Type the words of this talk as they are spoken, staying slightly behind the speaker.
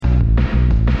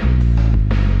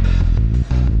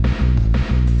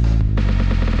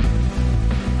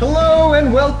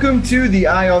Welcome to the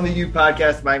Eye on the U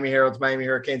podcast, Miami Herald's Miami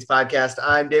Hurricanes podcast.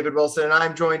 I'm David Wilson, and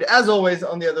I'm joined, as always,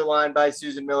 on the other line by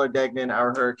Susan Miller-Degnan,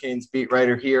 our Hurricanes beat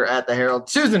writer here at the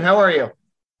Herald. Susan, how are you?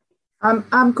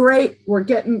 I'm great. We're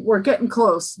getting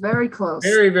close, very close.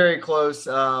 Very, very close.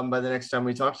 By the next time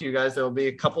we talk to you guys, there will be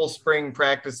a couple spring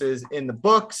practices in the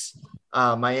books.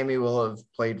 Miami will have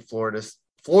played Florida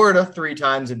 3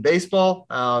 times in baseball.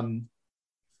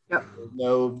 Yep.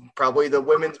 No, probably the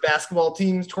women's basketball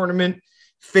team's tournament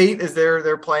fate is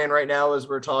they're playing right now as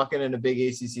we're talking in a big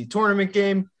ACC tournament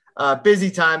game. Busy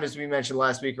time, as we mentioned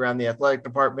last week, around the athletic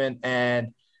department,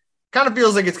 and kind of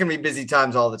feels like it's going to be busy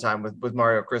times all the time with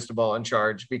Mario Cristobal in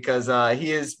charge because he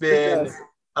has been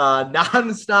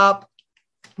nonstop.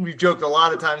 We've joked a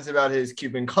lot of times about his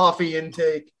Cuban coffee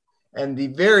intake and the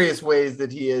various ways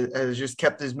that he has just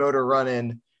kept his motor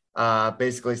running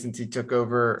basically since he took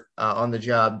over on the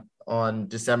job on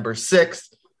December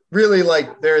 6th. Really,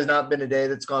 like, there has not been a day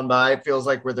that's gone by, it feels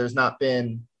like, where there's not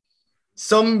been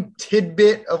some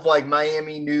tidbit of like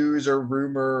Miami news or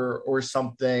rumor or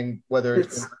something, whether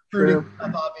it's been recruiting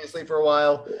stuff, obviously, for a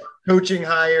while, coaching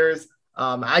hires.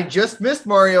 I just missed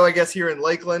Mario, I guess, here in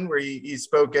Lakeland, where he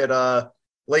spoke at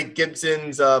Lake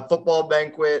Gibson's football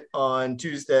banquet on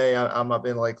Tuesday. I'm up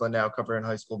in Lakeland now covering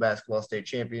high school basketball state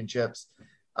championships.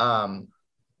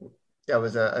 That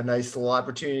was a nice little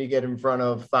opportunity to get in front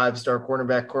of 5-star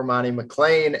cornerback Cormani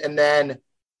McClain. And then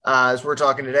as we're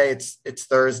talking today, it's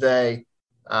Thursday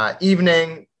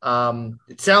evening.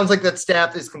 It sounds like that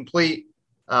staff is complete.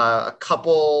 One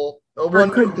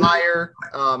hire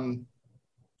on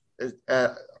the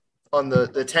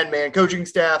 10-man coaching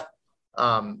staff.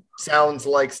 Sounds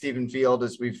like Stephen Field,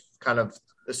 as we've kind of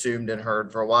assumed and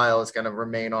heard for a while, is going to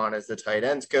remain on as the tight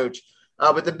ends coach.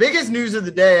 But the biggest news of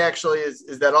the day actually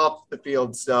is that off the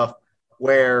field stuff,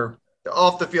 where the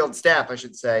off the field staff, I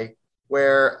should say,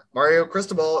 where Mario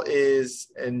Cristobal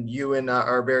is, and you and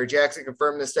our Barry Jackson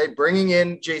confirmed this day, bringing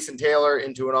in Jason Taylor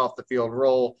into an off the field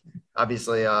role.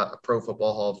 Obviously a Pro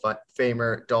Football Hall of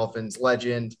Famer, Dolphins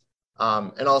legend,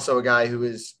 and also a guy who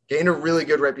has gained a really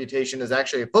good reputation as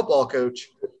actually a football coach,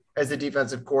 as the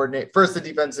defensive coordinator, first the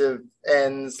defensive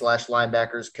ends /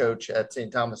 linebackers coach at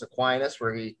St. Thomas Aquinas,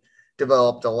 where he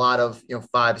developed a lot of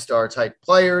 5-star type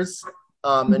players,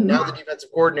 and now the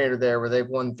defensive coordinator there, where they've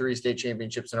won 3 state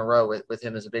championships in a row with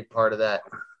him as a big part of that.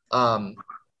 I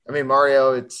mean,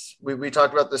 Mario, we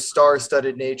talked about the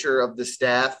star-studded nature of the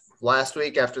staff last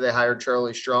week after they hired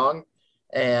Charlie Strong,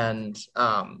 and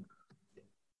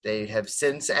they have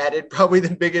since added probably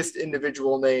the biggest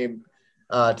individual name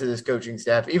to this coaching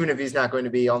staff, even if he's not going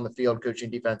to be on the field coaching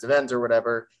defensive ends or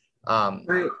whatever.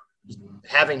 Right.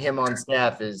 Having him on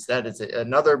staff is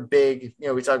another big,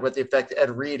 we talk about the effect Ed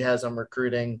Reed has on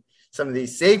recruiting some of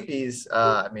these safeties.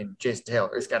 I mean, Jason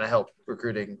Taylor is going to help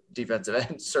recruiting defensive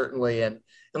ends, certainly. And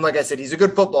like I said, he's a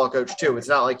good football coach too. It's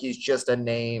not like he's just a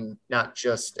name, not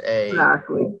just a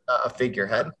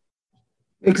figurehead.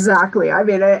 Exactly. I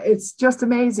mean, it's just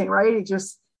amazing, right?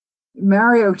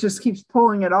 Mario just keeps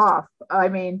pulling it off. I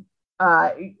mean,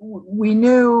 we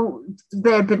knew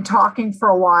they had been talking for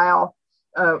a while,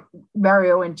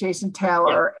 Mario and Jason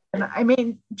Taylor. And I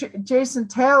mean, Jason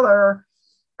Taylor,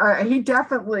 he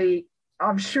definitely,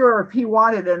 I'm sure if he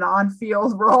wanted an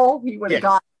on-field role, he would have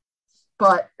got it.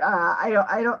 But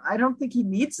I don't think he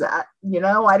needs that.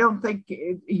 I don't think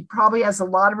he probably has a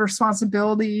lot of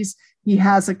responsibilities. He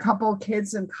has a couple of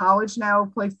kids in college now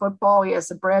who play football. He has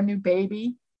a brand new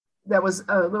baby that was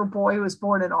a little boy who was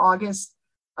born in August.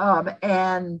 I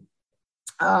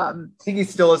think he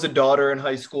still has a daughter in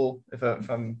high school, if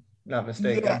I'm not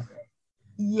mistaken.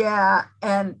 Yeah.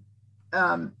 And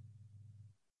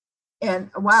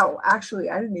wow, actually,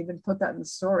 I didn't even put that in the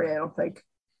story, I don't think.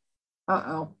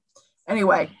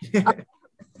 Anyway,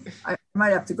 I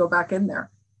might have to go back in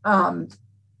there.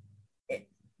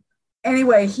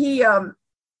 Anyway, he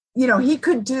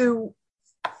could do,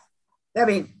 I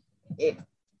mean,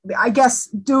 I guess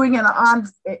having an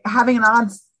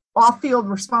off-field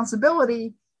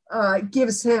responsibility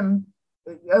gives him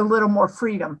a little more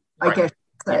freedom, I guess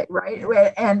you'd say,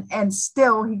 right? And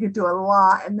still he could do a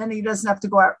lot, and then he doesn't have to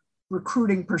go out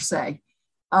recruiting per se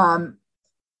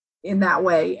in that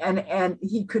way, and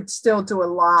he could still do a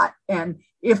lot. And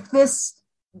if this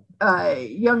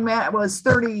young man was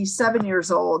 37 years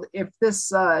old, if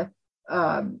this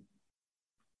other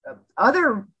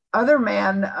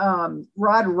man,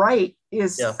 Rod Wright,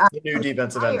 is the new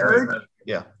defensive end.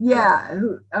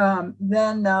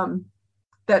 Then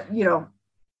that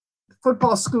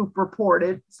Football Scoop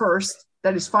reported first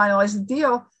that he's finalized the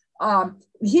deal.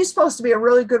 He's supposed to be a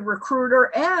really good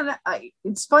recruiter, and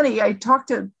it's funny. I talked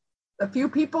to a few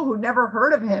people who never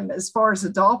heard of him as far as the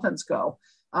Dolphins go.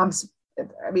 I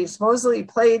mean, supposedly he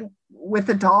played with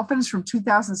the Dolphins from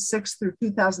 2006 through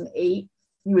 2008.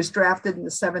 He was drafted in the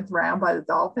 7th round by the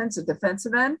Dolphins, a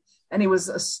defensive end, and he was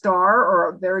a star or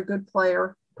a very good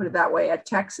player, put it that way, at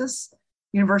Texas,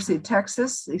 University of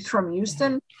Texas. He's from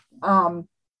Houston. I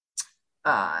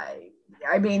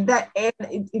mean,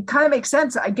 it kind of makes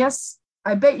sense. I guess,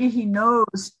 I bet you he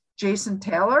knows Jason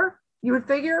Taylor, you would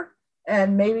figure.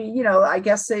 And maybe, you know, I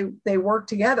guess they work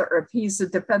together. If he's a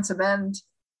defensive end,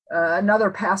 another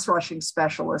pass rushing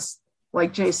specialist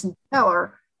like Jason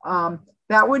Taylor,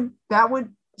 that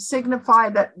would signify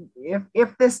that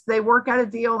if they work out a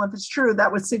deal, and if it's true,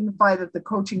 that would signify that the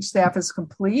coaching staff is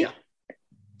complete,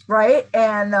 right?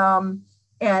 And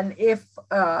if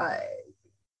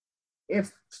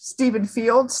Stephen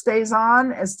Fields stays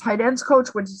on as tight ends coach,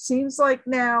 which it seems like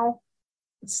now,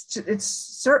 it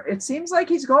seems like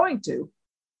he's going to,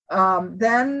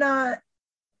 then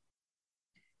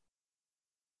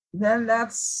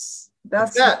that's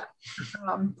that.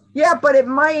 But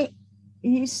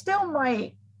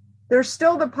there's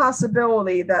still the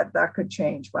possibility that could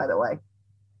change, by the way.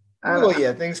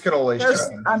 Things could always change.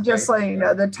 I'm just letting you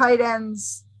know, the tight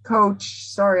ends coach,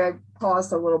 sorry, I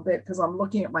paused a little bit because I'm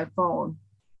looking at my phone.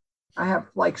 I have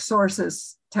like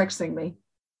sources texting me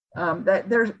that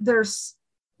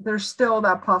there's still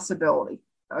that possibility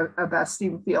about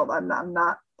Stephen Field. I'm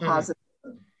not positive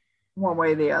one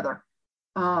way or the other.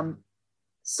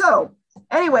 So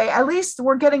anyway, at least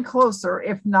we're getting closer,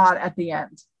 if not at the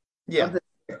end of the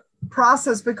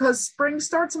process, because spring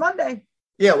starts Monday.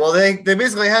 Yeah, well, they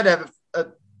basically had to have a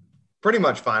pretty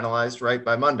much finalized right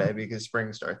by Monday because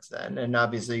spring starts then. And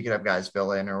obviously you could have guys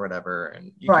fill in or whatever,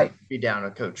 and you can be down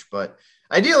a coach. But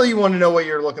ideally you want to know what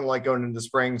you're looking like going into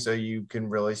spring so you can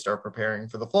really start preparing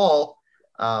for the fall.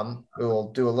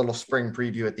 We'll do a little spring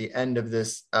preview at the end of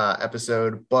this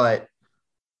episode, but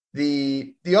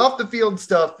the off the field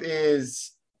stuff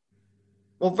is,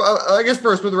 well, I guess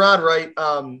first with Rod Wright,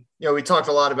 we talked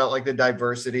a lot about like the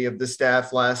diversity of the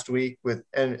staff last week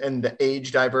and the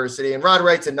age diversity. And Rod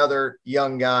Wright's another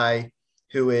young guy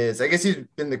who is, I guess he's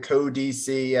been the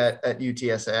co-DC at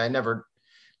UTSA.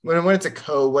 When it's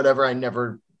a whatever, I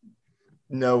never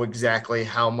know exactly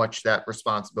how much that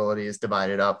responsibility is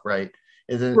divided up, right?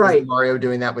 Isn't Mario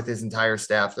doing that with his entire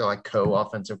staff? They're like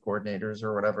co-offensive coordinators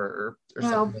or whatever, or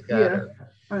something like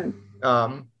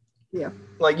that.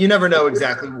 Like you never know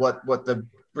exactly what the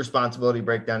responsibility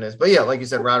breakdown is. But yeah, like you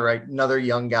said, Rod Wright, another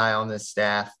young guy on this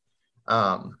staff.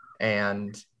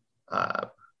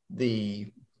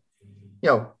 He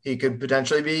could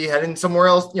potentially be heading somewhere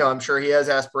else. I'm sure he has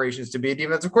aspirations to be a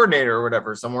defensive coordinator or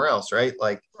whatever, somewhere else, right?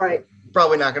 Like,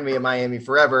 probably not going to be in Miami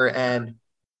forever. And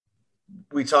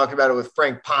we talked about it with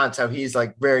Frank Ponce, how he's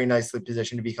like very nicely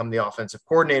positioned to become the offensive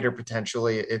coordinator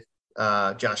potentially if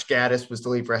Josh Gaddis was to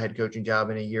leave for a head coaching job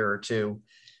in a year or two.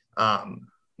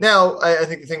 Now, I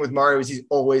think the thing with Mario is he's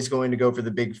always going to go for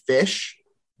the big fish,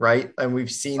 right? And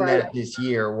we've seen that this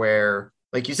year where,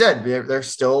 like you said, they're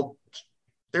still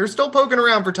poking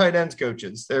around for tight ends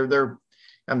coaches.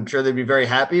 I'm sure they'd be very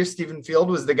happy if Stephen Field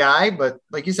was the guy, but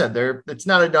like you said, it's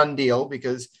not a done deal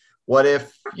because what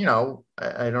if,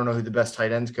 I don't know who the best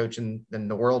tight ends coach in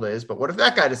the world is, but what if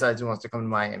that guy decides he wants to come to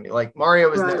Miami? Like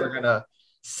Mario is never going to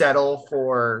settle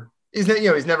for, he's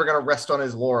never going to rest on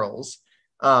his laurels.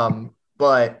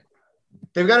 But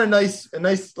they've got a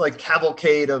nice like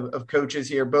cavalcade of coaches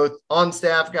here, both on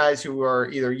staff guys who are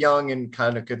either young and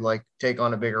kind of could like take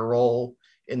on a bigger role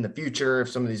in the future if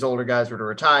some of these older guys were to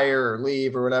retire or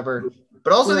leave or whatever,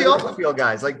 but also the off the field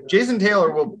guys. Like Jason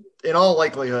Taylor will, in all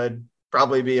likelihood,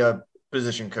 probably be a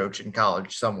position coach in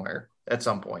college somewhere at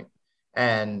some point.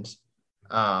 And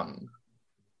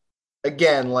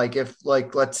again, like if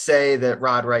let's say that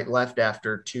Rod Wright left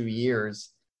after 2 years,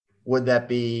 would it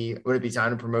be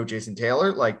time to promote Jason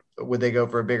Taylor? Like, would they go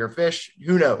for a bigger fish?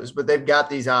 Who knows? But they've got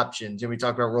these options. And we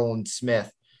talked about Roland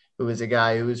Smith, who is a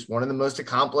guy who is one of the most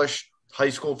accomplished high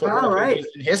school football coaches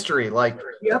in history. Like,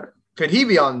 could he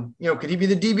be on, could he be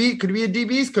the DB? Could he be a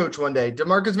DB's coach one day?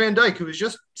 DeMarcus Van Dyke, who was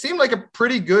just seemed like a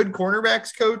pretty good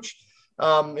cornerbacks coach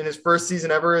in his first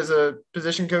season ever as a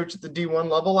position coach at the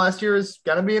D1 level last year, is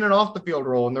going to be in an off the field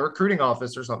role in the recruiting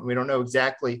office or something. We don't know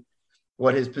exactly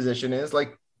what his position is.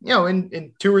 Like,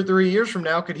 in 2 or 3 years from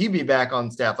now, could he be back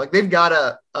on staff? Like they've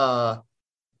got a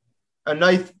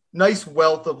nice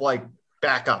wealth of like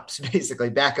backups,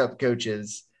 basically backup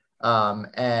coaches.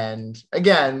 And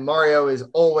again, Mario is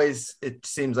always, it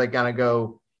seems like, gonna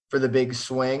go for the big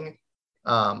swing.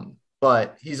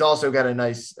 But he's also got a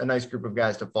nice group of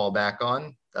guys to fall back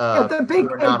on.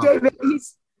 David,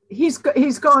 he's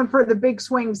going for the big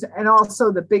swings and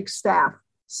also the big staff.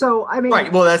 So, I mean,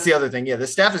 right. Well, that's the other thing. Yeah. The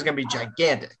staff is going to be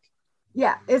gigantic.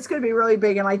 Yeah, it's going to be really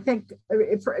big. And I think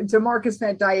if DeMarcus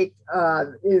Van Dyke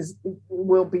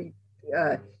will be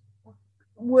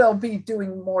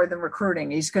doing more than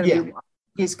recruiting. He's going to be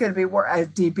a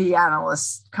DB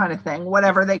analyst kind of thing,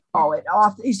 whatever they call it.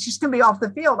 He's just going to be off the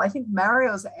field. I think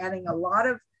Mario's adding a lot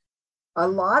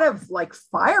of like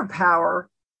firepower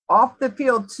off the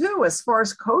field too, as far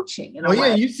as coaching.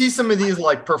 You see some of these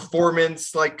like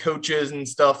performance like coaches and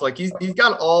stuff. Like he's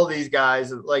got all these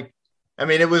guys. Like, I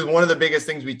mean, it was one of the biggest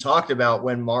things we talked about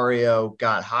when Mario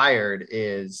got hired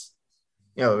is,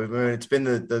 it's been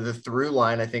the through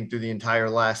line, I think, through the entire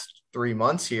last 3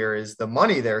 months here is the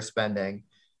money they're spending.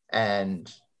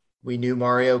 And we knew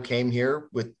Mario came here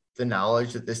with the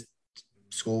knowledge that this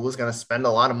school was going to spend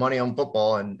a lot of money on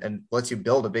football and lets you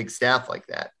build a big staff like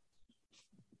that.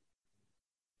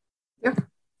 Yeah.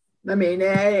 I mean,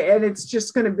 and it's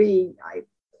just going to be,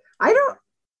 I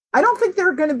don't think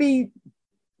they're going to be,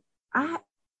 I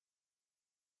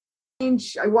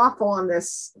waffle on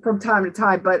this from time to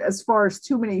time, but as far as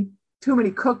too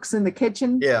many cooks in the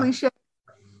kitchen cliche,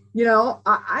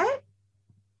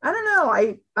 I don't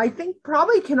know. I think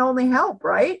probably can only help,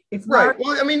 right? Right.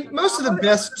 Well, I mean, most of the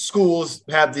best schools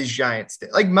have these giant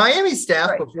staff. Like Miami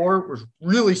staff before was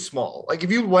really small. Like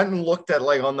if you went and looked at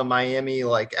like on the Miami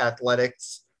like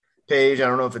athletics page, I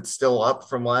don't know if it's still up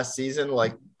from last season,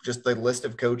 like just the list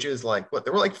of coaches, like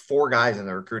there were like 4 guys in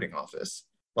the recruiting office.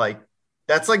 Like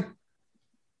that's like,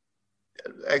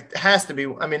 it has to be,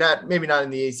 I mean, maybe not in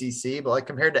the ACC, but like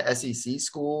compared to SEC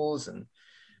schools and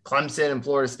Clemson and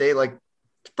Florida State, like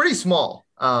it's pretty small.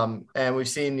 And we've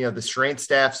seen, the strength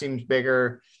staff seems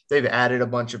bigger. They've added a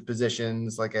bunch of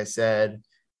positions, like I said.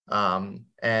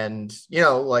 And,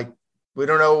 like we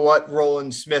don't know what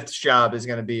Roland Smith's job is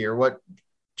going to be or what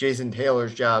Jason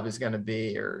Taylor's job is going to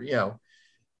be, or,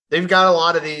 they've got a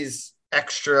lot of these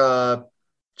extra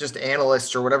just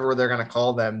analysts or whatever they're going to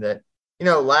call them that,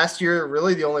 last year,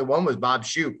 really the only one was Bob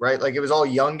Shoop, right? Like it was all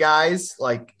young guys,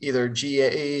 like either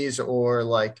GAs or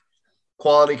like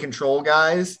quality control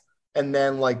guys. And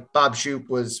then like Bob Shoop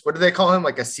was, what do they call him?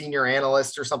 Like a senior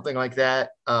analyst or something like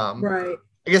that. Right.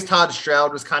 I guess Todd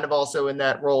Stroud was kind of also in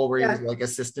that role where he was like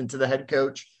assistant to the head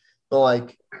coach. But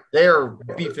like they're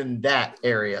beefing that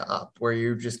area up where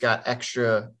you just got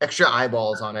extra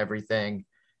eyeballs on everything.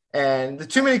 And the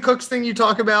too many cooks thing you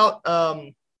talk about,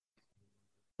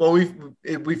 well,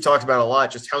 we've talked about a lot,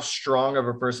 just how strong of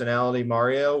a personality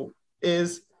Mario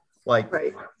is. Like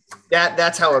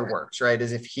that's how it works, right?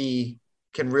 Is if he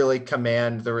can really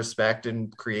command the respect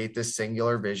and create this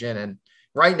singular vision. And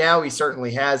right now he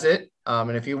certainly has it.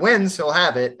 And if he wins, he'll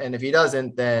have it. And if he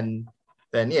doesn't, then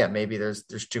yeah, maybe there's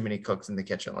too many cooks in the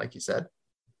kitchen, like you said.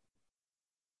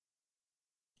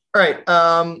 All right,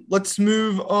 let's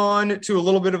move on to a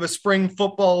little bit of a spring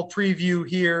football preview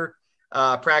here.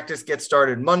 Practice gets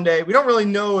started Monday. We don't really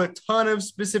know a ton of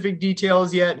specific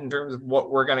details yet in terms of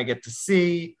what we're going to get to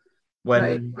see, who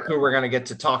we're going to get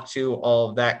to talk to, all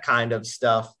of that kind of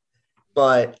stuff.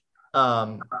 But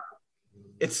obviously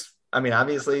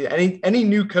any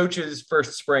new coach's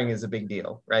first spring is a big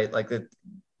deal, right? Like that,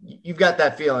 you've got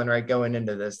that feeling, right, going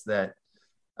into this that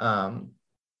I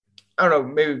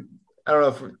don't know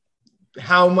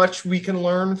how much we can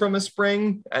learn from a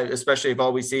spring, especially if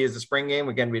all we see is a spring game.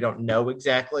 Again, we don't know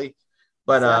exactly,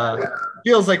 but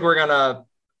feels like we're gonna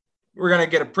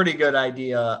get a pretty good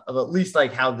idea of at least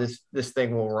like how this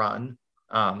thing will run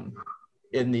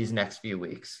in these next few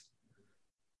weeks.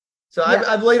 So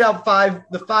I've laid out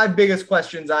the five biggest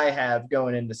questions I have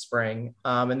going into spring.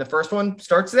 And the first one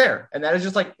starts there. And that is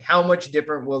just like, how much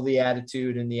different will the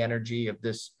attitude and the energy of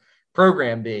this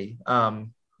program be?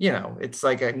 It's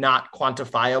like a not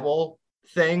quantifiable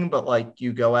thing, but like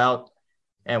you go out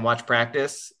and watch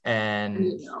practice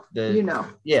and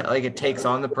like it takes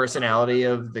on the personality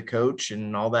of the coach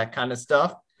and all that kind of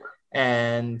stuff.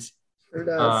 And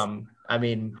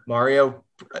Mario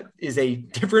is a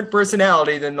different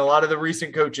personality than a lot of the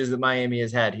recent coaches that Miami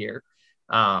has had here.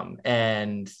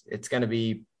 And it's going to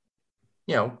be,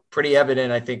 pretty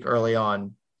evident, I think, early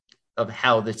on of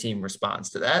how the team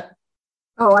responds to that.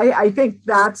 Oh, I think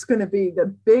that's going to be the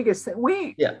biggest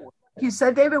thing. You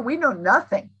said, David, we know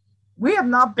nothing. We have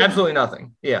not been. Absolutely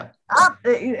nothing. Yeah.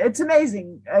 It's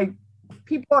amazing.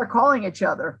 People are calling each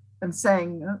other and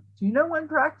saying, do you know when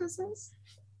practice is?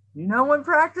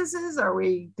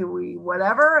 Do we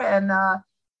whatever? And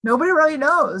nobody really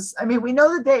knows. I mean, we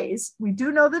know the days. We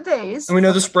do know the days. And we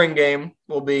know the spring game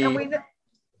will be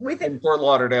we think in Fort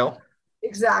Lauderdale.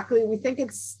 Exactly. We think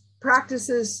it's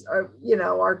practices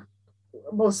are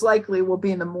most likely will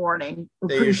be in the morning.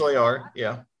 They usually are.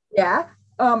 Yeah. Yeah.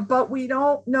 But we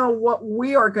don't know what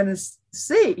we are going to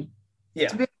see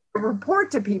to be able to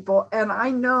report to people. And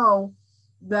I know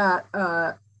that,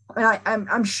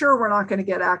 I'm sure we're not going to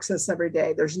get access every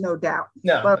day. There's no doubt.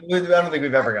 No, but I don't think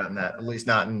we've ever gotten that, at least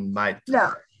not in my.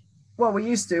 No. Well, we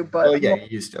used to, but. Oh, yeah, you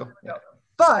used to. Yeah.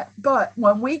 But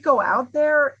when we go out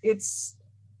there,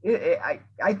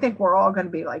 I think we're all going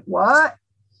to be like, what?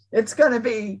 It's going to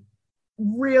be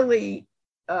really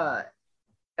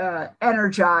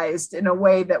energized in a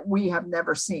way that we have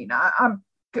never seen. I'm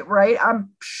right. I'm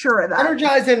sure of that.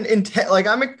 Energized and intent. Like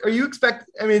are you expect?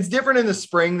 I mean, it's different in the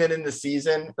spring than in the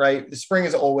season, right? The spring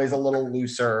is always a little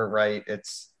looser, right?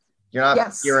 You're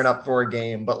not gearing up for a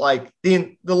game, but like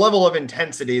the level of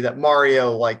intensity that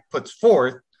Mario like puts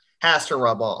forth has to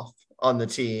rub off on the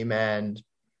team. And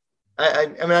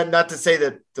I mean, not to say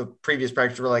that the previous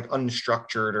practices were like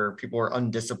unstructured or people were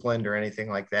undisciplined or anything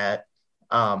like that.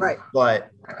 Right. But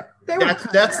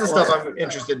that's the stuff I'm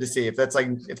interested to see. If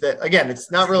that, again, it's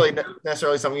not really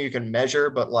necessarily something you can measure,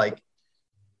 but like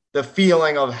the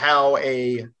feeling of how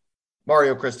a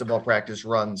Mario Cristobal practice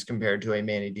runs compared to a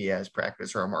Manny Diaz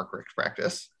practice or a Mark Richt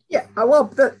practice. Yeah. Well,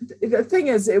 the thing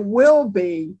is, it will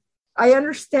be, I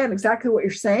understand exactly what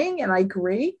you're saying, and I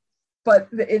agree. But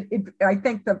I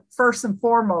think the first and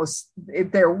foremost,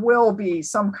 there will be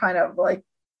some kind of like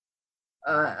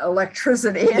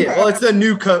electricity. Well, it's the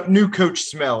new coach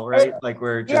smell, right? Like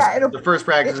we're just the first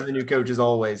practice of the new coach is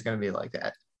always going to be like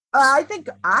that. I think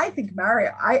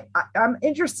Mario. I'm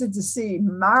interested to see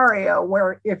Mario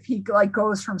where if he like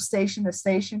goes from station to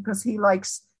station because he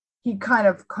kind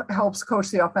of helps coach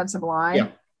the offensive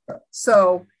line. Yeah.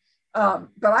 So. But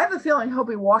I have a feeling he'll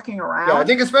be walking around. Yeah, I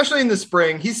think especially in the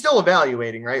spring, he's still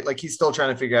evaluating, right? Like he's still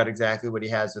trying to figure out exactly what he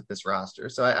has with this roster.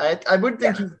 So I would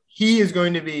think he is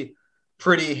going to be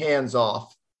pretty hands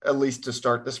off, at least to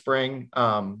start the spring.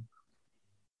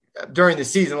 During the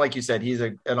season, like you said, he's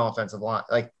an offensive line.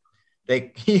 Like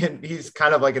he's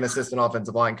kind of like an assistant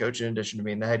offensive line coach in addition to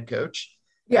being the head coach.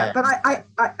 Yeah, but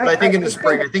I think in the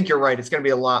spring, I think you're right. It's going to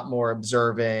be a lot more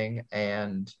observing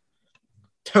and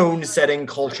tone setting,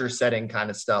 culture setting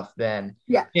kind of stuff than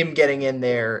him getting in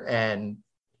there and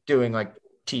doing like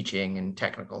teaching and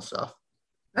technical stuff.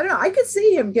 I don't know. I could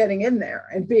see him getting in there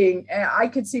and I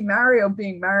could see Mario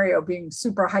being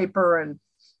super hyper and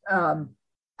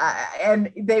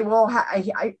they will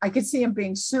I could see him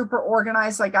being super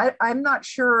organized. Like I'm not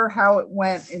sure how it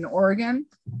went in Oregon.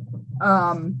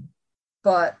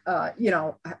 But you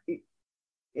know,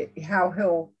 how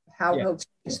he'll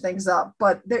change things up,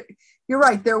 but you're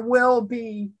right. There will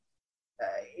be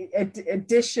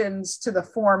additions to the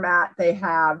format they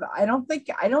have. I don't think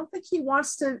he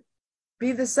wants to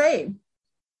be the same.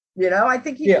 You know, I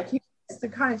think he wants to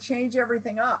kind of change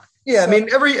everything up. Yeah, so, I mean,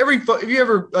 if you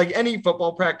ever like any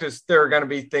football practice, there are going to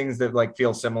be things that like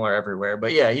feel similar everywhere.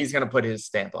 But yeah, he's going to put his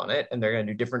stamp on it, and they're going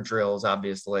to do different drills,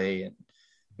 obviously, and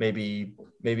maybe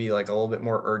like a little bit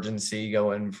more urgency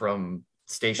going from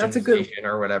station to station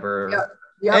or whatever. Yeah.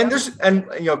 Yeah. And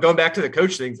you know, going back to the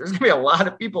coach things, there's gonna be a lot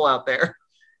of people out there,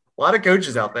 a lot of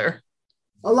coaches out there.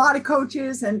 A lot of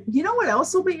coaches. And you know what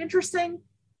else will be interesting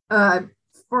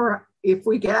for if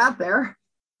we get out there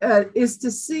is to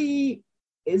see,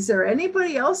 is there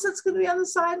anybody else that's going to be on the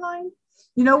sideline?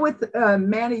 You know, with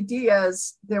Manny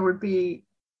Diaz, there would be,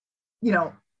 you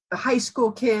know, the high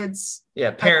school kids. Yeah,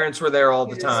 parents were there all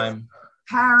the time.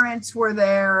 Parents were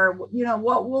there. You know,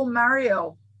 what will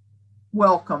Mario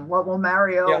welcome? What will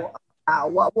Mario?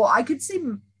 I could see.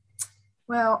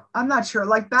 Well, I'm not sure.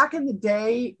 Like back in the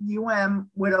day,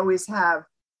 they'd always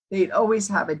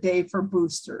have a day for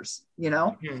boosters. You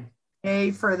know,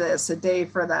 day for this, a day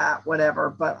for that, whatever.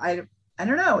 But I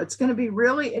don't know. It's going to be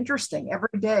really interesting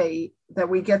every day that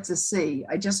we get to see.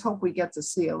 I just hope we get to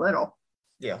see a little.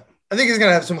 Yeah. I think he's going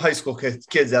to have some high school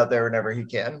kids out there whenever he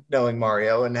can, knowing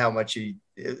Mario and how much he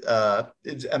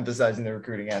is emphasizing the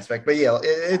recruiting aspect. But yeah,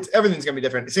 everything's going to be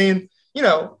different. Seeing, you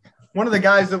know, one of the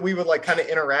guys that we would like kind of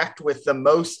interact with the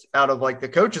most out of like the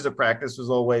coaches of practice was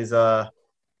always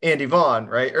Andy Vaughn,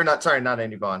 right? Or not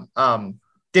Andy Vaughn.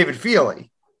 David Feely,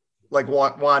 like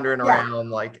wandering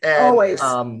around like, and always.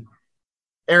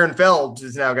 Aaron Feld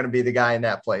is now going to be the guy in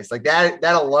that place. Like that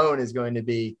alone is going to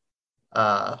be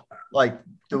like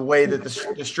the way that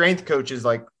the strength coaches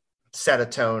like set a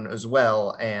tone as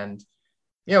well. And,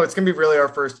 you know, it's going to be really our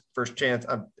first chance.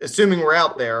 I'm assuming we're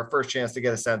out there, our first chance to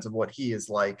get a sense of what he is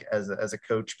like as a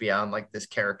coach beyond like this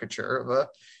caricature of a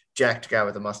jacked guy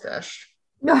with a mustache.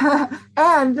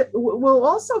 And we'll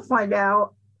also find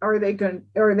out, are they going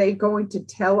to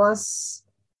tell us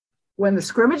when the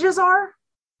scrimmages are?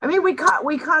 I mean, we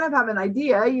kind of have an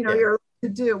idea, you know, you're allowed to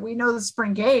do, we know the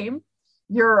spring game,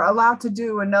 you're allowed to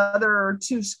do another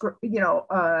two,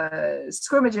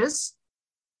 scrimmages.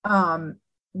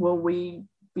 Will we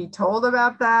be told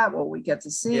about that? Will we get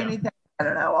to see anything? I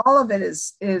don't know. All of it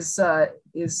is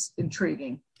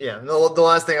intriguing. Yeah. The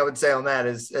last thing I would say on that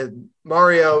is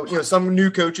Mario, you know, some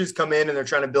new coaches come in and they're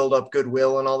trying to build up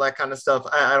goodwill and all that kind of stuff.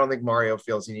 I don't think Mario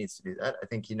feels he needs to do that. I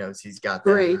think he knows he's got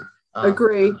that.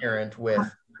 Agree. Inherent with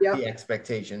the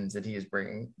expectations that he is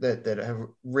bringing that have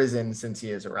risen since he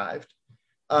has arrived.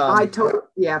 I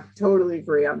totally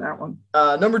agree on that one.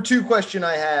 Number 2 question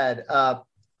I had,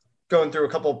 going through a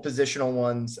couple of positional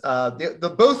ones.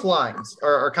 The both lines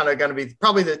are kind of going to be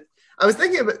probably I was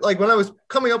thinking of it, like when I was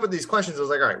coming up with these questions, I was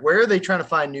like, all right, where are they trying to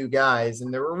find new guys?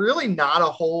 And there were really not a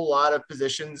whole lot of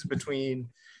positions between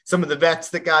some of the vets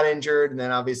that got injured and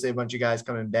then obviously a bunch of guys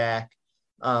coming back.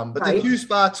 But the 2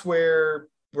 spots where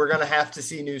we're going to have to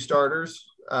see new starters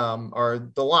are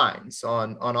the lines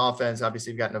on offense.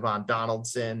 Obviously, you've got Navon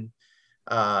Donaldson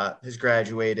has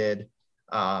graduated.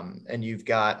 And you've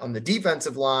got on the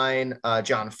defensive line,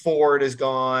 John Ford is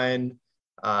gone.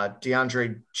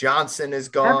 DeAndre Johnson is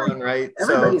gone, right?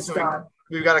 Everybody's gone.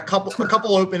 We've got a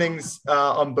couple openings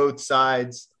on both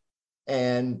sides.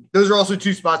 And those are also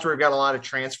 2 spots where we've got a lot of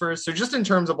transfers. So just in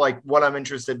terms of like what I'm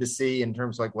interested to see in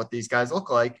terms of like what these guys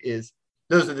look like is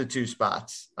those are the 2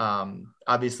 spots.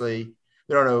 Obviously,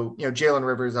 we don't know, you know, Jalen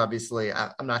Rivers, obviously,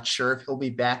 I'm not sure if he'll be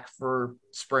back for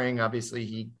spring.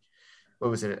 Obviously,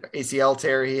 ACL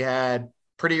tear he had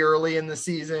pretty early in the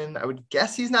season. I would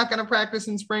guess he's not going to practice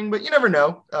in spring, but you never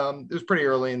know. It was pretty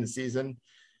early in the season.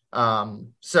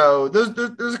 So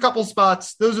there's a couple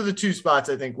spots. Those are the 2 spots,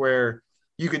 I think, where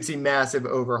you could see massive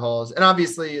overhauls. And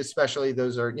obviously, especially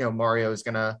those are, you know, Mario is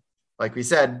going to, like we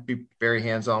said, be very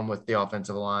hands-on with the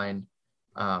offensive line.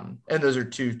 And those are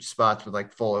 2 spots with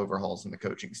like full overhauls in the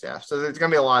coaching staff. So there's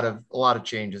going to be a lot of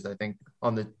changes, I think,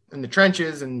 in the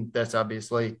trenches. And that's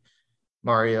obviously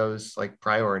Mario's like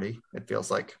priority, it feels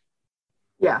like.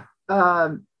 Yeah,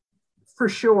 for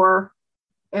sure.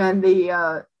 And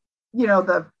the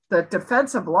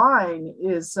defensive line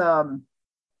is, that's,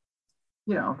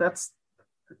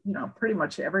 pretty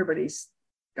much everybody's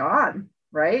gone,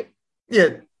 right?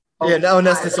 Yeah. Yeah. No,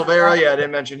 Nesta Silvera. Yeah. I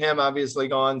didn't mention him, obviously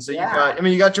gone. So you got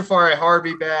Jafari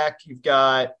Harvey back. You've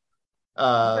got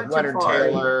Leonard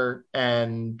Taylor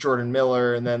and Jordan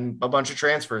Miller, and then a bunch of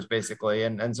transfers basically,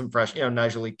 and some fresh,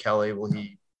 Nigel Kelly. Will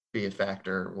he be a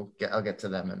factor? I'll get to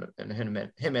them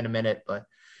in a minute, but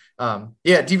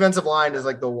defensive line is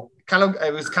like it was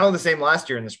kind of the same last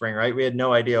year in the spring, right? We had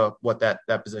no idea what that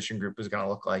position group was going to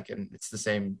look like, and it's the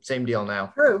same deal now.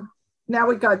 True. Now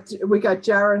we got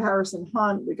Jared Harrison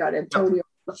Hunt, we got Antonio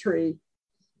Tree,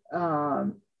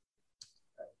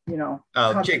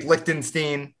 Jake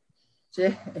Lichtenstein.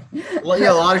 A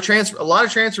lot of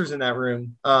transfers in that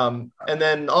room. And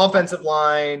then offensive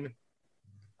line,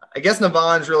 I guess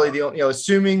Navon's really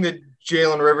assuming that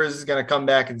Jalen Rivers is going to come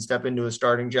back and step into a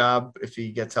starting job if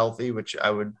he gets healthy, which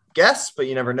I would guess, but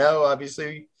you never know.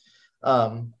 Obviously,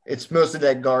 it's most of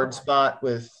that guard spot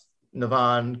with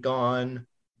Navon gone.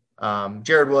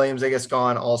 Jared Williams, I guess,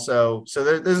 gone also.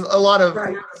 So there's a lot of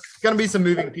going to be some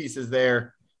moving pieces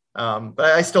there. But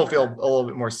I still feel a little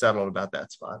bit more settled about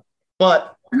that spot.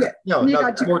 But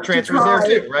more transfers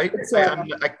there too, right? I'm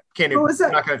not going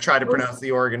to try to pronounce the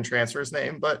Oregon transfer's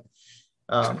name, but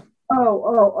right.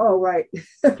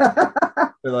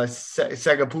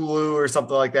 Segapulu or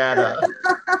something like that.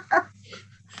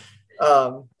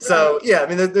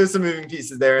 There's some moving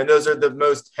pieces there, and those are the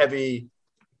most heavy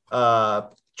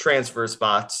transfer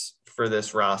spots for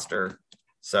this roster.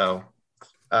 So,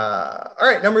 all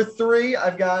right, number 3,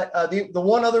 I've got the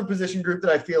one other position group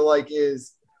that I feel like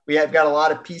is we have got a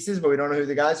lot of pieces, but we don't know who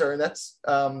the guys are, and that's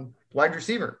wide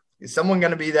receiver. Is someone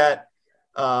going to be that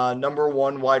number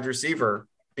 1 wide receiver?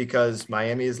 Because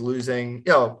Miami is losing.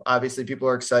 Obviously people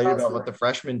are excited about what the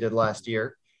freshman did last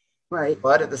year. Right.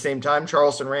 But at the same time,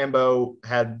 Charleston Rambo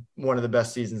had one of the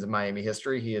best seasons in Miami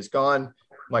history. He is gone.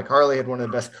 Mike Harley had one of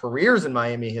the best careers in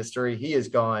Miami history. He is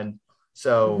gone.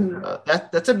 So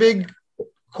that's a big,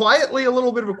 quietly a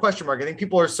little bit of a question mark. I think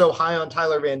people are so high on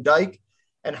Tyler Van Dyke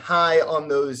and high on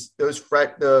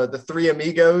the 3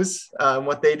 amigos and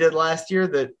what they did last year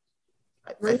that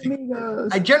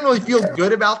I generally feel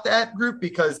good about that group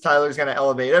because Tyler's going to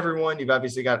elevate everyone. You've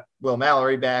obviously got Will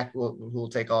Mallory back who will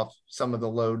take off some of the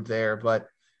load there, but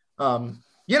you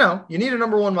need a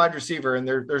number 1 wide receiver, and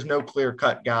there's no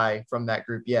clear-cut guy from that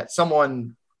group yet.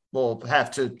 Someone will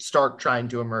have to start trying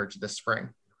to emerge this spring.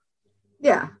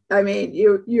 Yeah, I mean,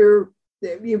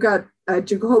 you've got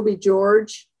Jacoby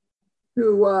George,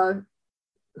 who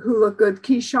who look good.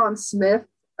 Keyshawn Smith.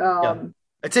 Yeah.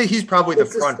 I'd say he's probably the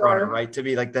It's a front runner, starter. right? To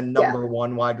be like the number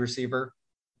one wide receiver.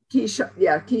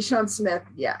 Keyshawn Smith.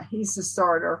 Yeah, he's the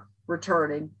starter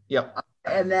returning. Yep.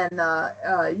 And then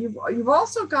you've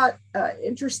also got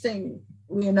interestingly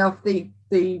enough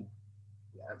the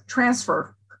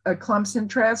transfer, a Clemson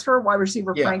transfer, wide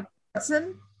receiver Frank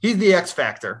Hudson. He's the X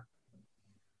factor.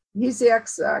 He's the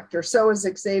X factor. So is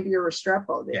Xavier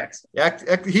Restrepo, the X.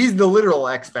 He's the literal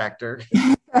X factor.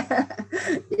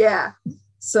 Yeah.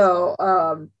 So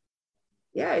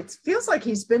it feels like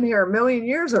he's been here a million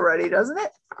years already, doesn't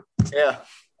it? Yeah.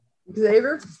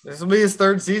 Xavier. This will be his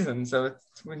third season, so it's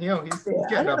he's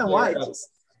getting I don't know why.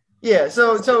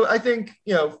 So I think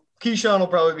Keyshawn will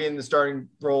probably be in the starting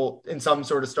role, in some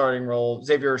sort of starting role.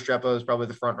 Xavier Restrepo is probably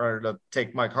the front runner to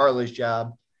take Mike Harley's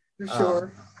job. For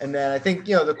sure. And then I think,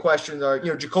 the questions are,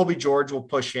 Jacoby George will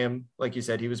push him. Like you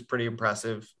said, he was pretty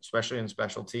impressive, especially in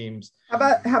special teams. How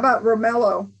about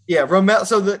Romello? Yeah, Romello.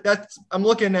 So I'm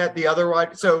looking at the other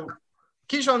wide. So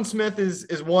Keyshawn Smith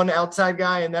is one outside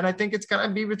guy. And then I think it's going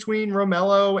to be between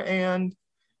Romello and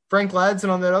Frank Ladson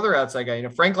on that other outside guy.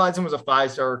 Frank Ladson was a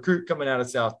 5-star recruit coming out of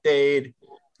South Dade,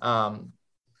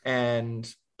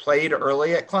 and played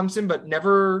early at Clemson, but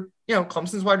never,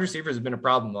 Clemson's wide receivers have been a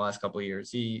problem the last couple of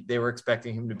years. They were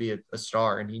expecting him to be a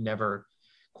star, and he never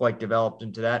quite developed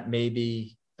into that.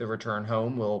 Maybe the return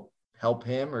home will help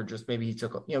him, or just maybe he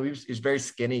took, he was very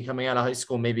skinny coming out of high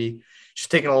school, maybe just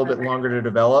taking a little bit longer to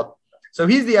develop. So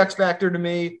he's the X factor to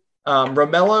me.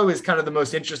 Romello is kind of the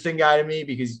most interesting guy to me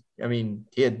because,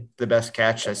 he had the best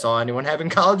catch I saw anyone have in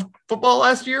college football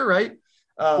last year, right?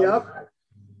 Yep.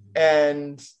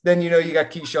 And then, you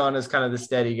got Keyshawn as kind of the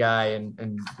steady guy,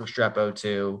 and Restrepo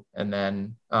too. And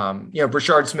then,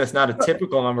 Brashard Smith's not a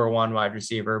typical number one wide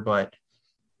receiver, but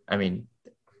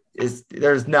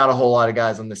there's not a whole lot of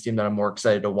guys on this team that I'm more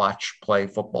excited to watch play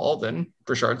football than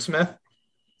Brashard Smith.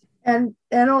 And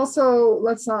also,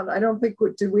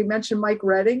 did we mention Mike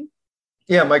Redding?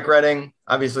 Yeah, Mike Redding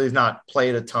obviously has not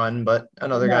played a ton, but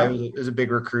another guy who was a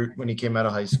big recruit when he came out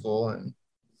of high school. And,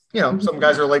 some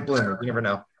guys are late bloomers. You never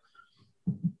know.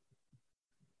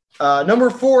 Number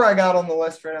 4 I got on the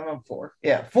list right now. I'm 4.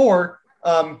 Yeah, 4.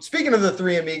 Speaking of the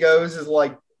three amigos, is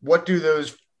like, what do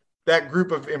that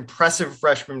group of impressive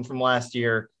freshmen from last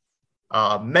year,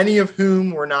 many of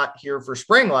whom were not here for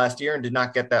spring last year and did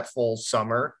not get that full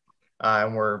summer,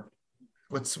 and were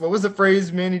what was the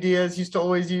phrase Manny Diaz used to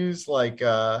always use? Like,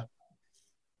 I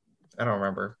don't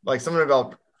remember, like something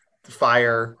about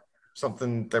fire,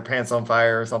 something, their pants on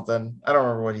fire or something. I don't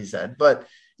remember what he said, but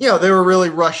they were really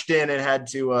rushed in and had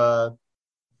to,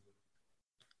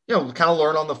 kind of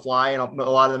learn on the fly. And a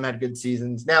lot of them had good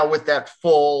seasons. Now with that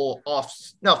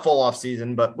not full off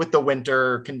season, but with the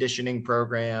winter conditioning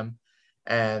program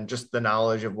and just the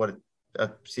knowledge of what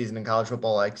a season in college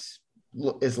football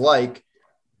is like,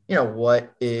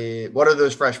 what are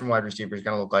those freshman wide receivers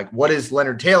going to look like? What is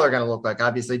Leonard Taylor going to look like?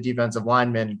 Obviously defensive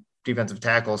linemen, defensive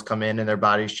tackles come in and their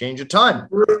bodies change a ton.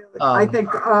 Really? I think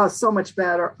so much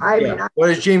better. What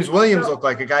does James Williams look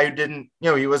like? A guy who didn't,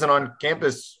 he wasn't on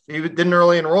campus. He didn't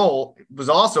early enroll. It was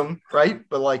awesome, right?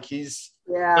 But like he's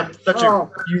such a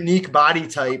unique body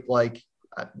type. Like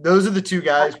those are the two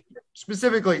guys,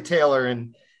 specifically Taylor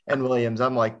and Williams.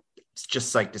 I'm like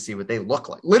just psyched to see what they look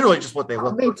like. Literally just what they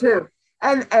look like. Me too.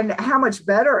 And how much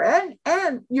better.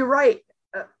 And you're right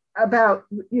about,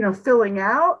 filling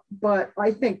out, but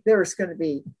I think there's going to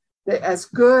be as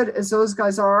good as those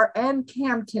guys are, and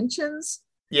Cam Kinchins.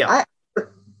 Yeah.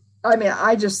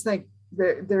 I just think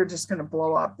they're just going to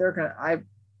blow up. They're going to,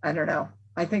 I don't know.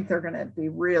 I think they're going to be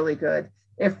really good.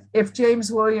 If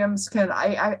James Williams can,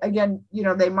 again,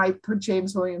 they might put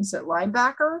James Williams at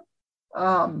linebacker.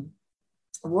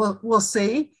 We'll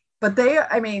see, but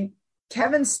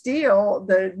Kevin Steele,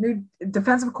 the new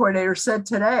defensive coordinator, said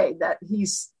today that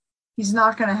he's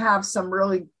not going to have some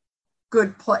really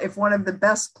good play. If one of the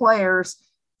best players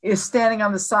is standing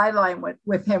on the sideline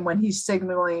with him when he's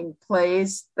signaling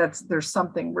plays, there's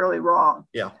something really wrong.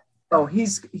 Yeah. So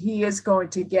he is going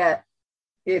to get,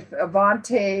 if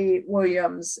Avante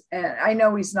Williams, and I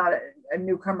know he's not a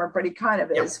newcomer, but he kind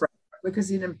of is, right? Because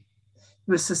he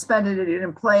was suspended and he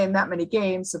didn't play in that many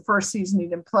games. The first season he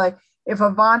didn't play. If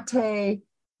Avante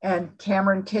and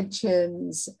Cameron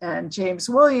Kitchens and James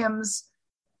Williams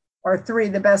are three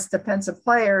of the best defensive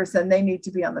players, then they need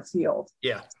to be on the field.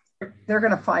 Yeah. They're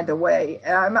going to find a way.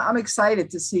 I'm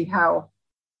excited to see how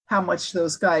much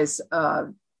those guys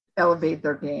elevate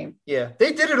their game. Yeah.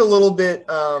 They did it a little bit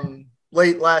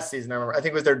late last season. I remember, I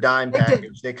think it was their dime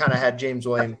package. They kind of had James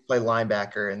Williams play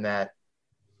linebacker in that,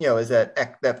 is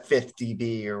that fifth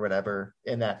DB or whatever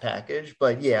in that package.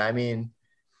 But yeah,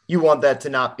 you want that to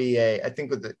not be I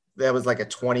think that was like a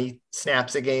 20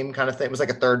 snaps a game kind of thing. It was like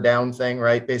a third down thing,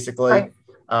 right? Basically. Right.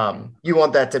 You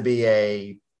want that to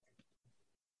be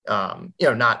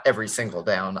not every single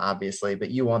down, obviously, but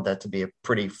you want that to be a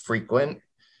pretty frequent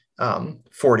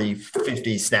 40,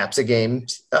 50 snaps a game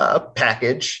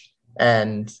package.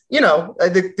 And,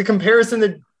 the comparison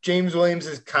that James Williams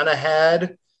has kind of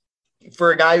had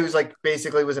for a guy who's like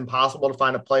basically was impossible to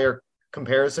find a player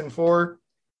comparison for.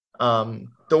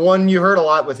 The one you heard a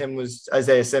lot with him was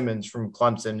Isaiah Simmons from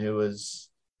Clemson, who was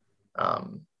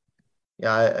an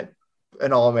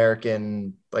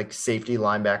All-American like safety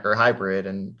linebacker hybrid.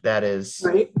 And that is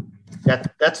right.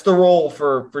 That's the role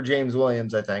for James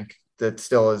Williams, I think, that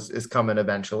still is coming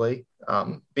eventually.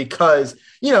 Because,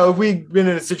 if we'd been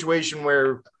in a situation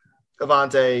where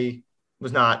Avonte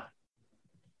was not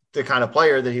the kind of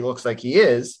player that he looks like he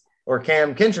is, or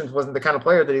Cam Kinchens wasn't the kind of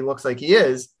player that he looks like he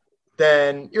is,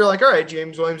 then you're like, all right,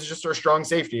 James Williams is just our strong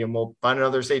safety and we'll find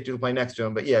another safety to play next to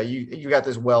him. But yeah, you got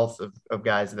this wealth of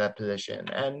guys at that position.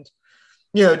 And,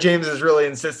 James is really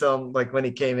insistent on, like, when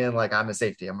he came in, like, I'm a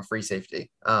safety, I'm a free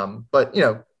safety. But,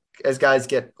 as guys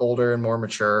get older and more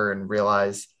mature and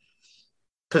realize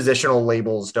positional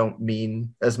labels don't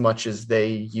mean as much as they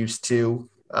used to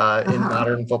in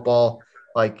modern football,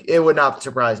 like, it would not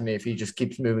surprise me if he just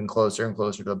keeps moving closer and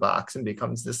closer to the box and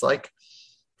becomes this like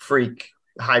freak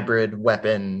hybrid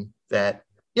weapon that,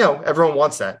 everyone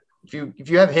wants that. If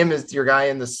you have him as your guy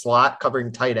in the slot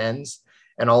covering tight ends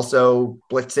and also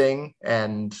blitzing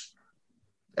and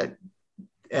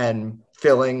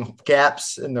filling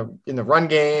gaps in the run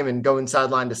game and going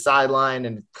sideline to sideline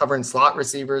and covering slot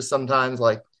receivers sometimes,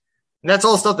 like, and that's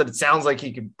all stuff that it sounds like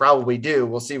he could probably do.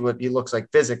 We'll see what he looks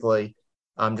like physically,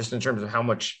 just in terms of how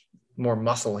much more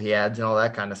muscle he adds and all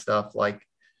that kind of stuff. Like,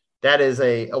 that is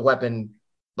a weapon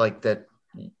like that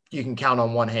you can count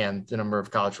on one hand the number of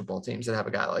college football teams that have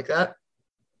a guy like that.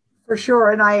 For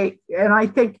sure. And I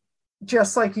think,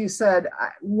 just like you said,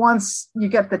 once you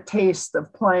get the taste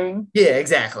of playing. Yeah,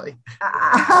 exactly.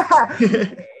 All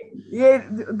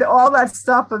that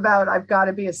stuff about I've got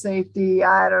to be a safety,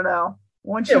 I don't know.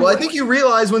 I think you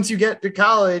realize once you get to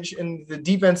college and the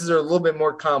defenses are a little bit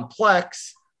more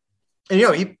complex. And,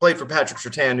 he played for Patrick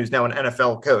Surtain, who's now an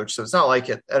NFL coach. So it's not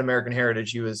like at American Heritage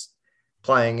he was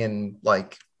playing in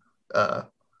like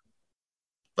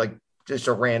just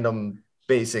a random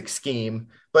basic scheme.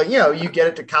 But, you get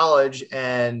it to college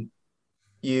and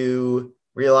you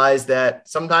realize that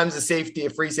sometimes a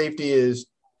free safety is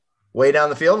way down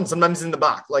the field and sometimes in the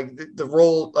box. Like the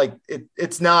role, like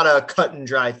it's not a cut and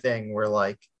dry thing where,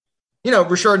 like,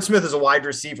 Rashard Smith is a wide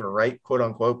receiver, right? Quote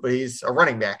unquote, but he's a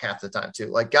running back half the time too.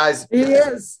 Like, guys, he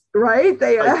is right.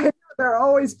 They're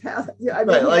always passing. Yeah,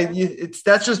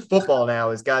 that's just football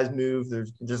now. As guys move,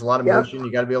 there's just a lot of motion.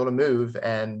 You got to be able to move.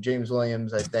 And James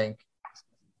Williams, I think,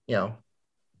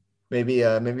 maybe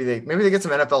they get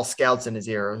some NFL scouts in his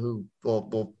ear who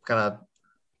will kind of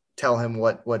tell him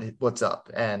what's up.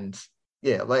 And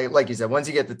yeah, like you said, once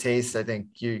you get the taste, I think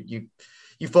you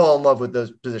fall in love with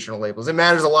those positional labels. It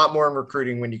matters a lot more in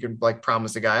recruiting when you can, like,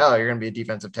 promise a guy, oh, you're going to be a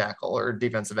defensive tackle or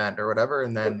defensive end or whatever.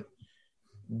 And then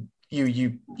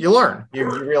you learn, you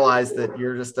realize that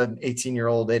you're just an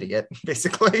 18-year-old idiot,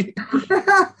 basically.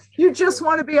 You just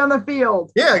want to be on the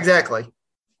field. Yeah, exactly.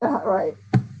 Right.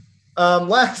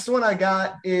 Last one I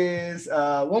got is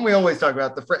one we always talk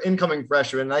about, the incoming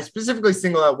freshman. And I specifically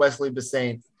single out Wesley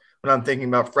Bissainthe when I'm thinking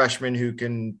about freshmen who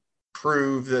can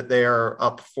prove that they are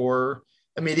up for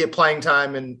immediate playing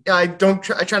time. And I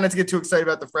try not to get too excited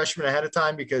about the freshmen ahead of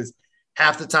time, because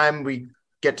half the time we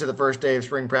get to the first day of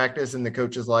spring practice and the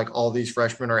coach is like, all these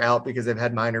freshmen are out because they've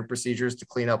had minor procedures to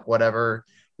clean up whatever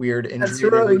weird injury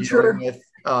really they were dealing with.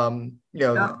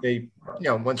 They,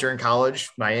 once you're in college,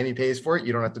 Miami pays for it.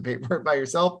 You don't have to pay for it by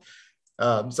yourself.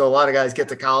 So a lot of guys get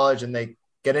to college and they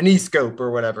get an e-scope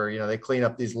or whatever, they clean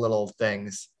up these little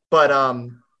things. But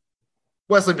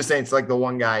Wesley Bissainthe's like the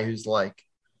one guy who's like,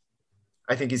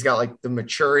 I think he's got like the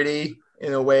maturity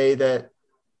in a way that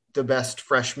the best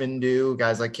freshmen do,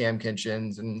 guys like Cam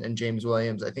Kinchens and James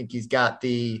Williams. I think he's got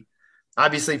the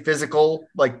obviously physical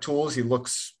like tools. He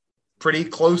looks pretty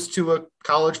close to a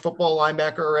college football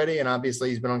linebacker already. And obviously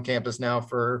he's been on campus now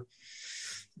for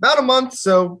about a month.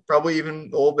 So probably even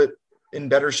a little bit in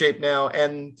better shape now.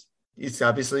 And he's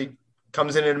obviously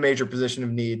comes in a major position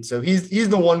of need. So he's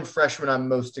the one freshman I'm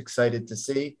most excited to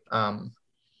see.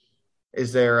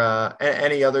 Is there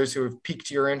any others who have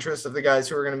piqued your interest of the guys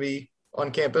who are going to be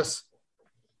on campus?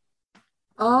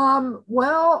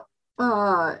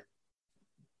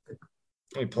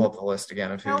 Let me pull up the list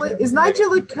again. Of Kelly, is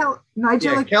Nigel Kelly?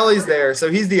 Yeah, Kelly's there.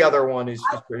 So he's the other one who's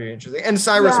pretty interesting. And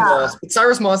Cyrus Moss. But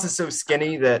Cyrus Moss is so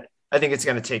skinny that I think it's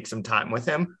going to take some time with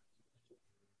him.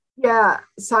 Yeah,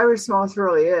 Cyrus Moss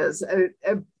really is.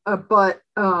 But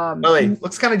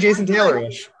looks kind of Jason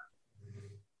Taylor-ish.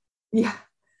 Yeah,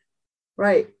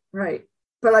 right.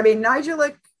 But I mean, Nigel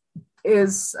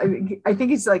is, I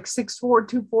think he's like 6'4",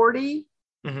 240.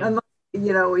 Mm-hmm. And,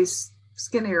 he's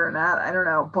skinnier than that. I don't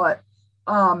know. But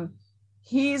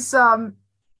he was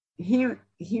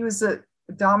a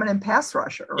dominant pass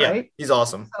rusher, right? Yeah, he's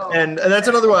awesome. So, and that's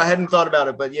another one. I hadn't thought about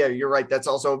it, but yeah, you're right. That's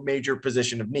also a major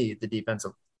position of need, the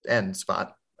defensive end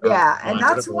spot. Yeah, and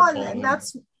that's one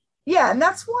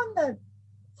that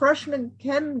freshmen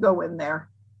can go in there.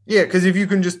 Yeah, because if you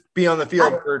can just be on the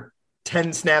field for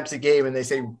 10 snaps a game and they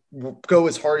say go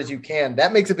as hard as you can,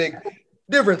 that makes a big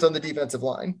difference on the defensive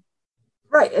line.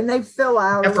 Right, and they fill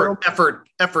out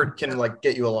effort can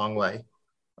get you a long way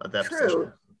at that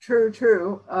position.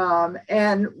 True. No.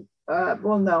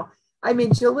 I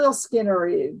mean, Jaleel Skinner,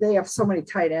 they have so many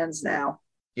tight ends now.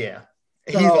 Yeah.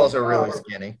 He's also really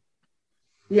skinny.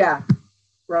 Yeah.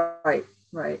 Right.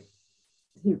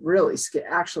 He really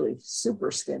actually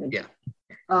super skinny. Yeah.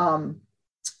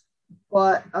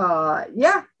 There's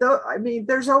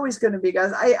always going to be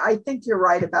guys. I think you're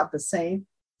right about the same.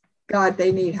 God,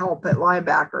 they need help at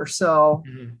linebacker. So,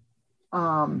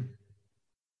 and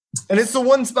it's the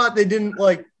one spot they didn't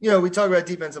we talk about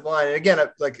defensive line. And again,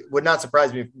 it would not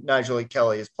surprise me if Nigel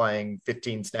Kelly is playing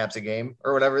 15 snaps a game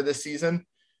or whatever this season,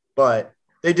 but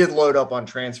they did load up on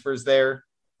transfers there.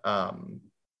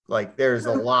 There's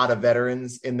a lot of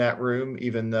veterans in that room,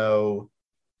 even though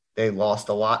they lost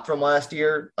a lot from last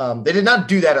year. They did not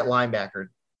do that at linebacker,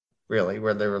 really,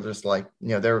 where they were just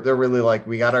they're really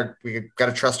we got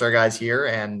to trust our guys here,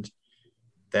 and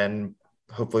then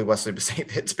hopefully Wesley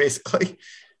Bissainthe hits basically.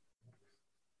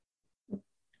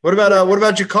 What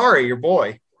about Jakari, your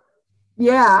boy?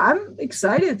 Yeah, I'm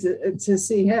excited to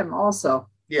see him also.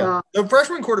 Yeah, the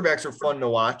freshman quarterbacks are fun to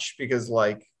watch because,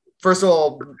 first of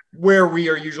all, where we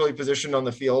are usually positioned on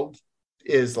the field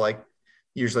is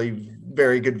usually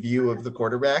very good view of the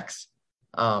quarterbacks.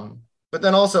 But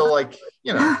then also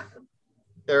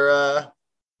they're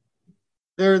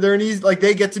an easy,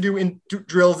 they get to do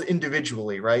drills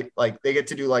individually, right? They get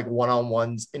to do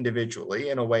one-on-ones individually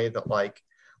in a way that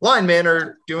linemen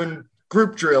are doing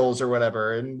group drills or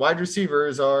whatever, and wide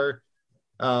receivers are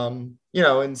in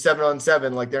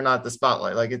 7-on-7, they're not the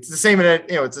spotlight. It's the same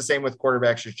it's the same with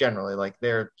quarterbacks just generally,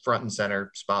 they're front and center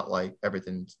spotlight,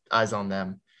 everything's eyes on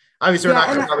them. Obviously we're not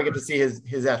going to probably get to see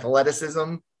his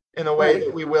athleticism in a way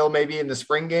that we will maybe in the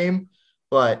spring game,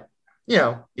 but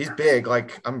he's big.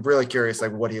 I'm really curious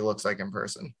what he looks like in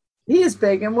person. He is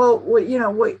big, and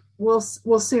we'll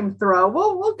see him throw.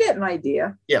 We'll get an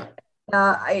idea. Yeah.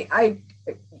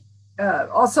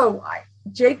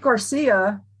 Jake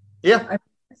Garcia. Yeah.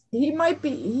 He might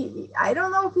be. I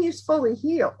don't know if he's fully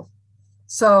healed.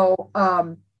 So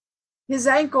his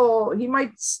ankle, he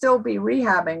might still be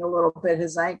rehabbing a little bit.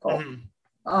 His ankle.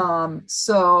 Mm-hmm.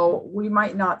 So we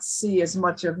might not see as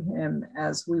much of him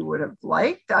as we would have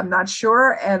liked. I'm not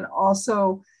sure. And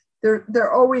also,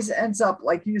 there always ends up,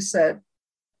 like you said,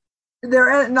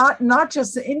 there not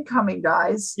just the incoming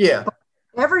guys. Yeah. But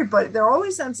everybody. There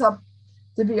always ends up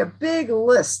to be a big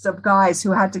list of guys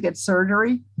who had to get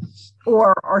surgery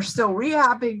or are still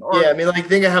rehabbing.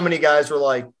 Think of how many guys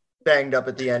were banged up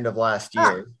at the end of last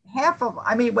year. Half of them.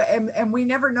 I mean, and we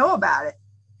never know about it.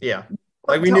 Yeah.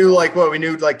 We knew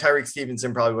Tyreek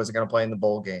Stevenson probably wasn't going to play in the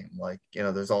bowl game.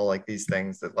 There's all these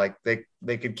things that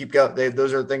they could keep going.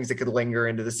 Those are things that could linger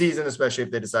into the season, especially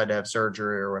if they decide to have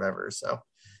surgery or whatever. So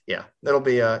yeah, that'll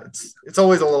be it's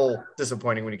always a little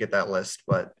disappointing when you get that list,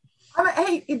 but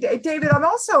hey, David, I'm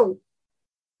also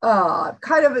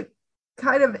kind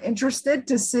of interested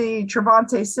to see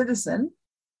Trevante Citizen,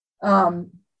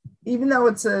 even though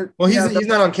it's he's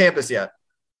not on campus yet.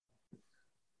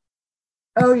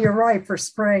 Oh, you're right. For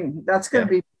spring, that's going to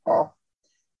be fall.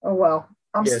 Oh well,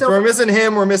 so we're missing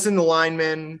him. We're missing the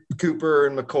linemen, Cooper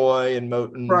and McCoy and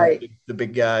Moten, right? The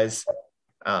big guys.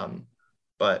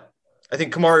 But I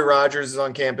think Kamari Rogers is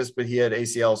on campus, but he had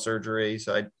ACL surgery,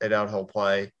 so I doubt he'll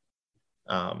play.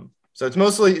 So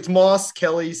it's Moss,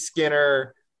 Kelly,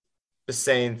 Skinner,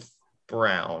 Bissainthe,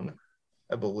 Brown,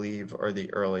 I believe, are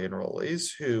the early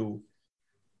enrollees who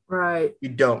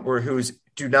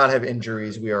do not have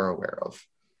injuries we are aware of.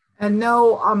 And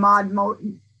no Ahmad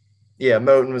Moten. Yeah,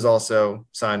 Moten was also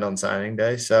signed on signing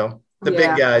day. So the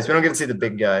big guys, we don't get to see the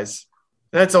big guys.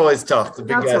 That's always tough. The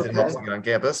big guys that helps to get on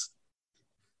campus.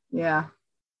 Yeah.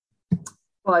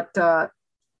 But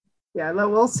Yeah,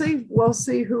 we'll see. We'll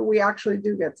see who we actually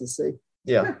do get to see.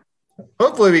 Yeah.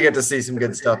 Hopefully we get to see some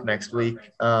good stuff next week.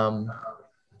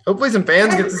 Hopefully some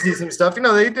fans get to see some stuff.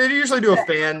 They usually do a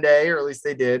fan day, or at least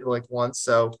they did like once.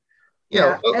 So,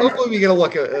 hopefully we get a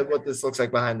look at what this looks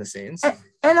like behind the scenes.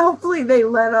 And hopefully they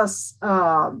let us, they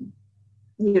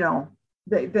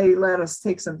let us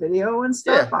take some video and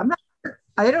stuff. Yeah.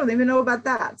 I don't even know about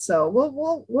that. So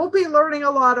we'll be learning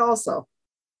a lot also.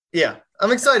 Yeah,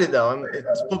 I'm excited though.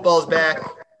 Football's back.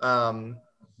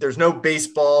 There's no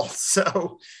baseball,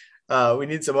 so we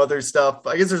need some other stuff.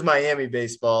 I guess there's Miami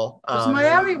baseball.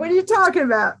 Miami? What are you talking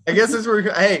about? I guess that's where.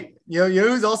 Hey, you know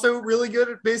who's also really good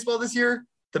at baseball this year?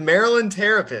 The Maryland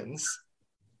Terrapins.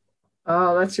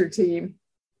 Oh, that's your team.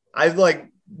 I've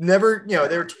never,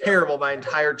 they were terrible my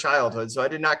entire childhood, so I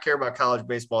did not care about college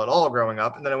baseball at all growing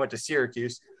up. And then I went to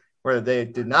Syracuse, where they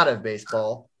did not have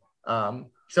baseball.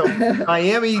 So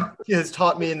Miami has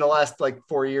taught me in the last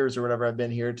 4 years or whatever I've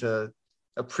been here to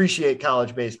appreciate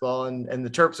college baseball, and the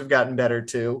Terps have gotten better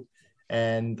too.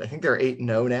 And I think they're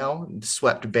 8-0 now, and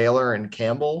swept Baylor and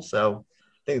Campbell. So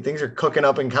I think things are cooking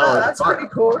up in college. Oh, that's pretty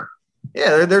cool.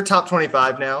 Yeah, they're top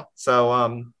 25 now. So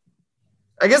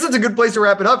I guess it's a good place to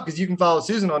wrap it up, because you can follow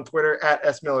Susan on Twitter at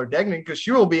 @SMillerDegnan, because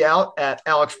she will be out at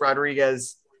Alex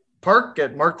Rodriguez Park,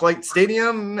 at Mark Light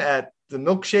Stadium, at the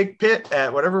Milkshake Pit,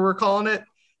 at whatever we're calling it.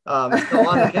 It's a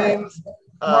lot of games.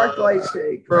 Mark Light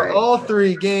Shake. For all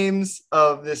 3 games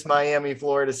of this Miami,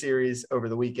 Florida series over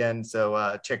the weekend.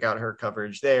 So check out her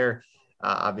coverage there.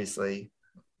 Obviously.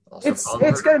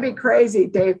 It's going to be crazy,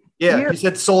 Dave. Yeah, you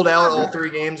said sold out all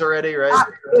 3 games already, right?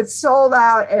 It's sold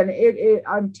out, and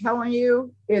I'm telling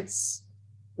you, it's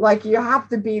like you have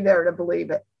to be there to believe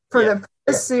it. For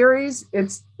the series,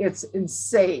 it's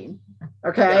insane.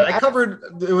 Okay, yeah, I covered.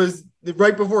 It was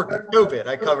right before COVID.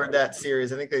 I covered that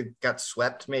series. I think they got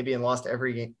swept maybe and lost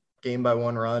every game by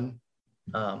 1 run.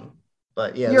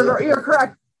 But yeah, you're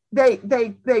correct. They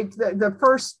the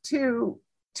first two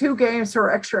games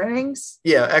were extra innings.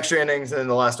 Yeah, extra innings, and then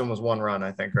the last one was 1 run,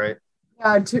 I think, right?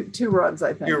 Two runs,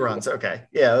 I think. 2 runs, okay.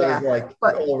 Yeah, it was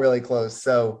all really close.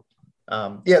 So,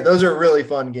 those are really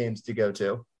fun games to go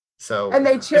to. So, and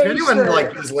they changed. If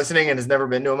anyone is listening and has never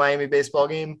been to a Miami baseball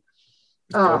game,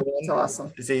 it's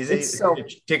awesome. It's easy.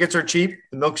 Tickets are cheap.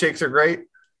 The milkshakes are great.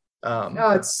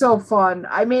 It's so fun.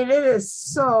 I mean, it is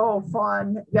so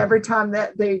fun. Every time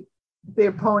that the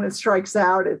opponent strikes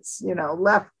out, it's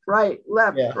left, right.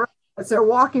 As they're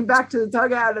walking back to the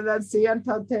dugout, and that's the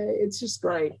entate. It's just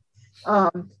great.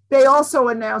 They also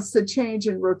announced a change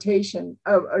in rotation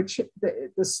of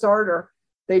the starter.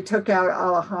 They took out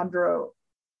Alejandro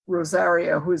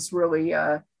Rosario, who's really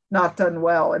not done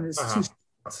well in his 2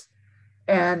 shots,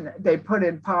 and they put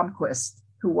in Palmquist,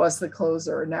 who was the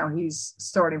closer, and now he's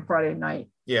starting Friday night.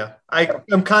 Yeah,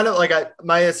 I'm kind of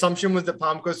my assumption was that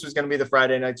Palmquist was going to be the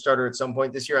Friday night starter at some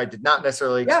point this year. I did not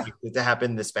necessarily expect it to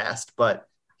happen this fast, but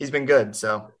he's been good.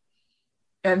 So,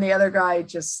 and the other guy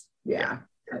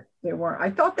they weren't. I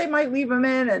thought they might leave him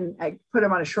in and I put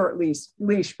him on a short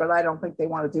leash, but I don't think they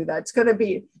want to do that. It's going to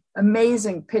be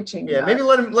amazing pitching. Yeah, maybe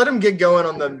let him get going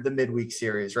on the midweek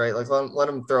series, right? Let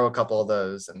him throw a couple of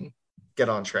those and get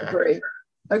on track.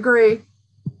 Agree.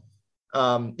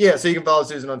 So you can follow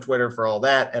Susan on Twitter for all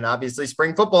that, and obviously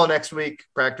spring football next week.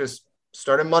 Practice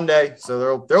starting Monday,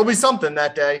 so there'll be something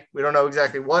that day. We don't know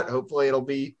exactly what. Hopefully, it'll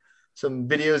be some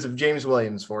videos of James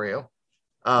Williams for you.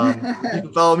 You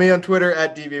can follow me on Twitter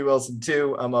at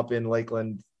DBWilson2. I'm up in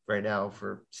Lakeland right now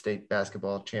for state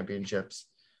basketball championships,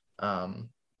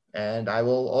 and I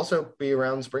will also be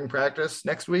around spring practice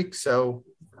next week. So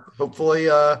hopefully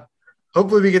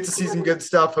we get to see some good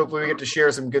stuff. Hopefully we get to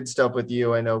share some good stuff with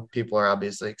you. I know people are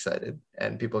obviously excited,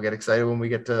 and people get excited when we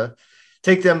get to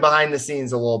take them behind the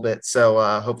scenes a little bit. So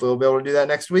hopefully we'll be able to do that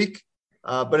next week.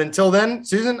 But until then,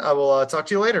 Susan, I will talk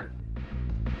to you later.